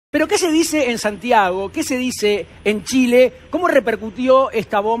Pero ¿qué se dice en Santiago? ¿Qué se dice en Chile? ¿Cómo repercutió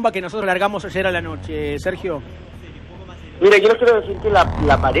esta bomba que nosotros largamos ayer a la noche, Sergio? Mira, yo les quiero decir que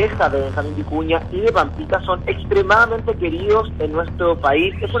la pareja de Benjamín Vicuña y de Pampita son extremadamente queridos en nuestro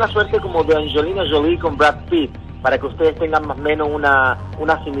país. Es una suerte como de Angelina Jolie con Brad Pitt, para que ustedes tengan más o menos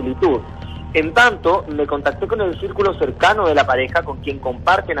una similitud. En tanto, me contacté con el círculo cercano de la pareja, con quien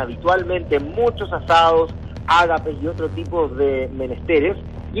comparten habitualmente muchos asados, ágapes y otro tipo de menesteres,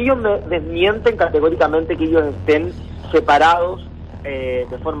 y ellos me desmienten categóricamente que ellos estén separados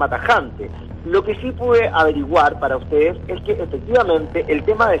de forma tajante. Lo que sí pude averiguar para ustedes es que efectivamente el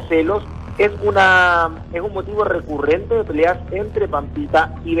tema de celos es un motivo recurrente de peleas entre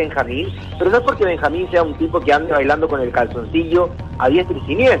Pampita y Benjamín, pero no es porque Benjamín sea un tipo que ande bailando con el calzoncillo a diestra y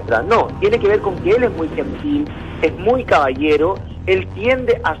siniestra, no, tiene que ver con que él es muy gentil, es muy caballero, él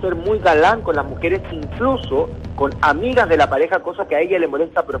tiende a ser muy galán con las mujeres, incluso con amigas de la pareja, cosa que a ella le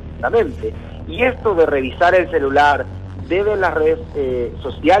molesta profundamente. Y esto de revisar el celular, de ver las redes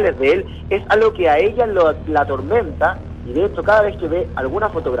sociales de él, es algo que a ella la atormenta, y de hecho cada vez que ve alguna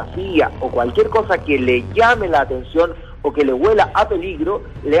fotografía o cualquier cosa que le llame la atención o que le huela a peligro,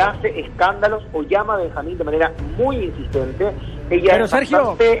 le hace escándalos o llama a Benjamín de manera muy insistente. Ella Pero, es Sergio,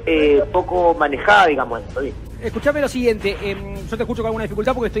 bastante poco manejada, digamos, esto. Escuchame lo siguiente, yo te escucho con alguna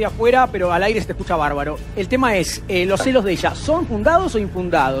dificultad porque estoy afuera, pero al aire se te escucha bárbaro. El tema es, ¿los celos de ella son fundados o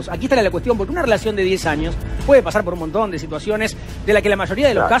infundados? Aquí está la cuestión, porque una relación de 10 años puede pasar por un montón de situaciones de las que la mayoría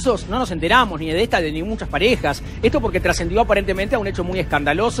de los casos no nos enteramos, ni de esta, ni de muchas parejas. Esto porque trascendió aparentemente a un hecho muy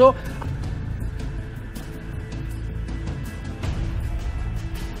escandaloso.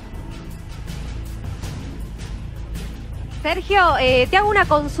 Sergio, te hago una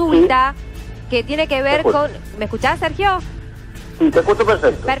consulta que tiene que ver con... ¿Me escuchás, Sergio? Sí, te escucho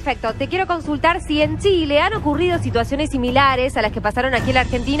perfecto. Perfecto. Te quiero consultar si en Chile han ocurrido situaciones similares a las que pasaron aquí en la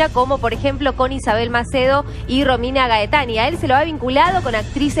Argentina, como por ejemplo con Isabel Macedo y Romina Gaetani. ¿A él se lo ha vinculado con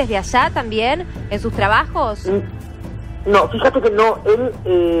actrices de allá también en sus trabajos? No, fíjate que no.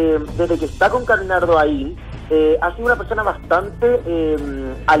 Él, desde que está con Carnardo ahí, ha sido una persona bastante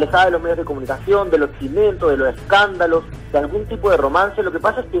alejada de los medios de comunicación, de los cimientos, de los escándalos, de algún tipo de romance. Lo que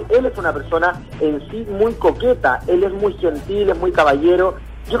pasa es que él es una persona en sí muy coqueta, él es muy gentil, es muy caballero.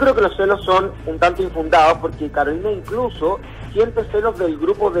 Yo creo que los celos son un tanto infundados porque Carolina incluso siente celos del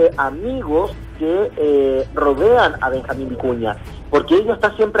grupo de amigos que rodean a Benjamín Vicuña, porque ella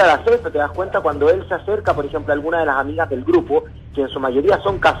está siempre a la cesta. Te das cuenta cuando él se acerca, por ejemplo, a alguna de las amigas del grupo, que en su mayoría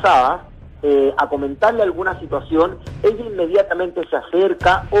son casadas, a comentarle alguna situación, ella inmediatamente se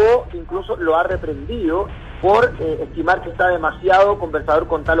acerca o incluso lo ha reprendido por estimar que está demasiado conversador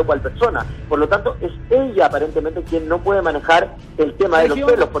con tal o cual persona. Por lo tanto, es ella aparentemente quien no puede manejar el tema de los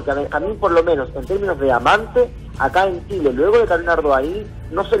celos, porque a mí por lo menos en términos de amante, acá en Chile, luego de Carnardo ahí,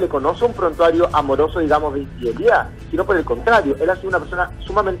 no se le conoce un prontuario amoroso, digamos, de infidelidad, sino por el contrario, él ha sido una persona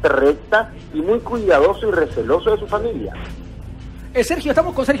sumamente recta y muy cuidadoso y receloso de su familia. Sergio,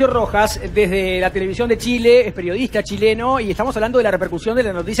 estamos con Sergio Rojas desde la televisión de Chile, es periodista chileno y estamos hablando de la repercusión de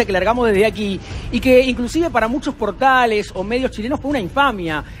la noticia que largamos desde aquí y que inclusive para muchos portales o medios chilenos fue una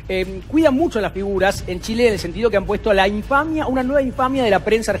infamia. Cuidan mucho las figuras en Chile en el sentido que han puesto la infamia, una nueva infamia de la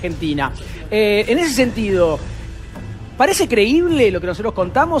prensa argentina. En ese sentido, ¿parece creíble lo que nosotros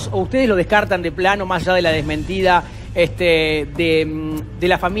contamos o ustedes lo descartan de plano más allá de la desmentida de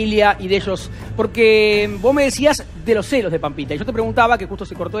la familia y de ellos? Porque vos me decías de los celos de Pampita y yo te preguntaba, que justo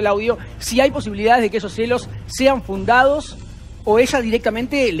se cortó el audio, si hay posibilidades de que esos celos sean fundados o ella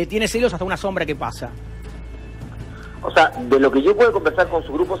directamente le tiene celos hasta una sombra que pasa. O sea, de lo que yo puedo conversar con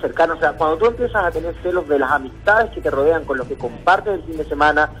su grupo cercano, o sea, cuando tú empiezas a tener celos de las amistades que te rodean, con los que compartes el fin de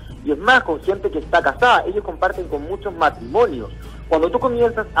semana, y es más, con gente que está casada, ellos comparten con muchos matrimonios. Cuando tú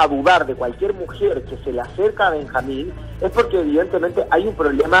comienzas a dudar de cualquier mujer que se le acerca a Benjamín, es porque evidentemente hay un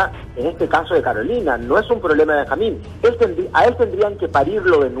problema, en este caso de Carolina, no es un problema de Benjamín. A él tendrían que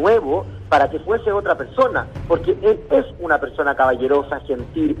parirlo de nuevo para que fuese otra persona, porque él es una persona caballerosa,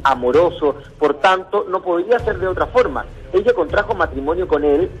 gentil, amoroso, por tanto no podría ser de otra forma. Ella contrajo matrimonio con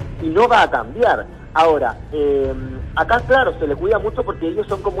él y no va a cambiar. Ahora, acá claro, se le cuida mucho porque ellos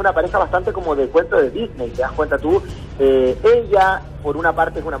son como una pareja bastante como de cuento de Disney, te das cuenta tú. Ella, por una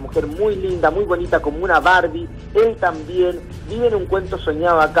parte, es una mujer muy linda, muy bonita, como una Barbie. Él también vive en un cuento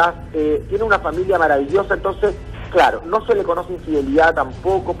soñado acá, tiene una familia maravillosa, entonces Claro, no se le conoce infidelidad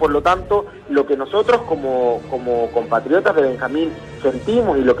tampoco, por lo tanto, lo que nosotros como compatriotas de Benjamín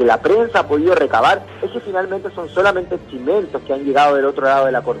sentimos y lo que la prensa ha podido recabar es que finalmente son solamente chimentos que han llegado del otro lado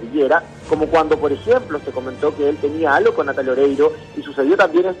de la cordillera, como cuando, por ejemplo, se comentó que él tenía algo con Natalia Oreiro, y sucedió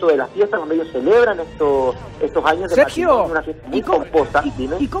también esto de las fiestas donde ellos celebran estos años de Sergio, matrimonio, una fiesta muy pomposa.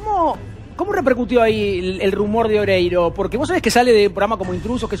 ¿Y cómo repercutió ahí el rumor de Oreiro? Porque vos sabés que sale de un programa como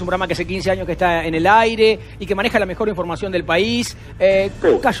Intrusos, que es un programa que hace 15 años que está en el aire y que maneja la mejor información del país.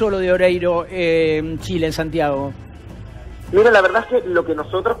 ¿Cómo cayó lo de Oreiro en Chile, en Santiago? Mira, la verdad es que lo que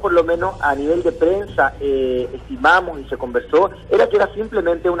nosotros, por lo menos a nivel de prensa, estimamos y se conversó, era que era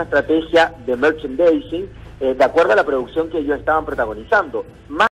simplemente una estrategia de merchandising, de acuerdo a la producción que ellos estaban protagonizando.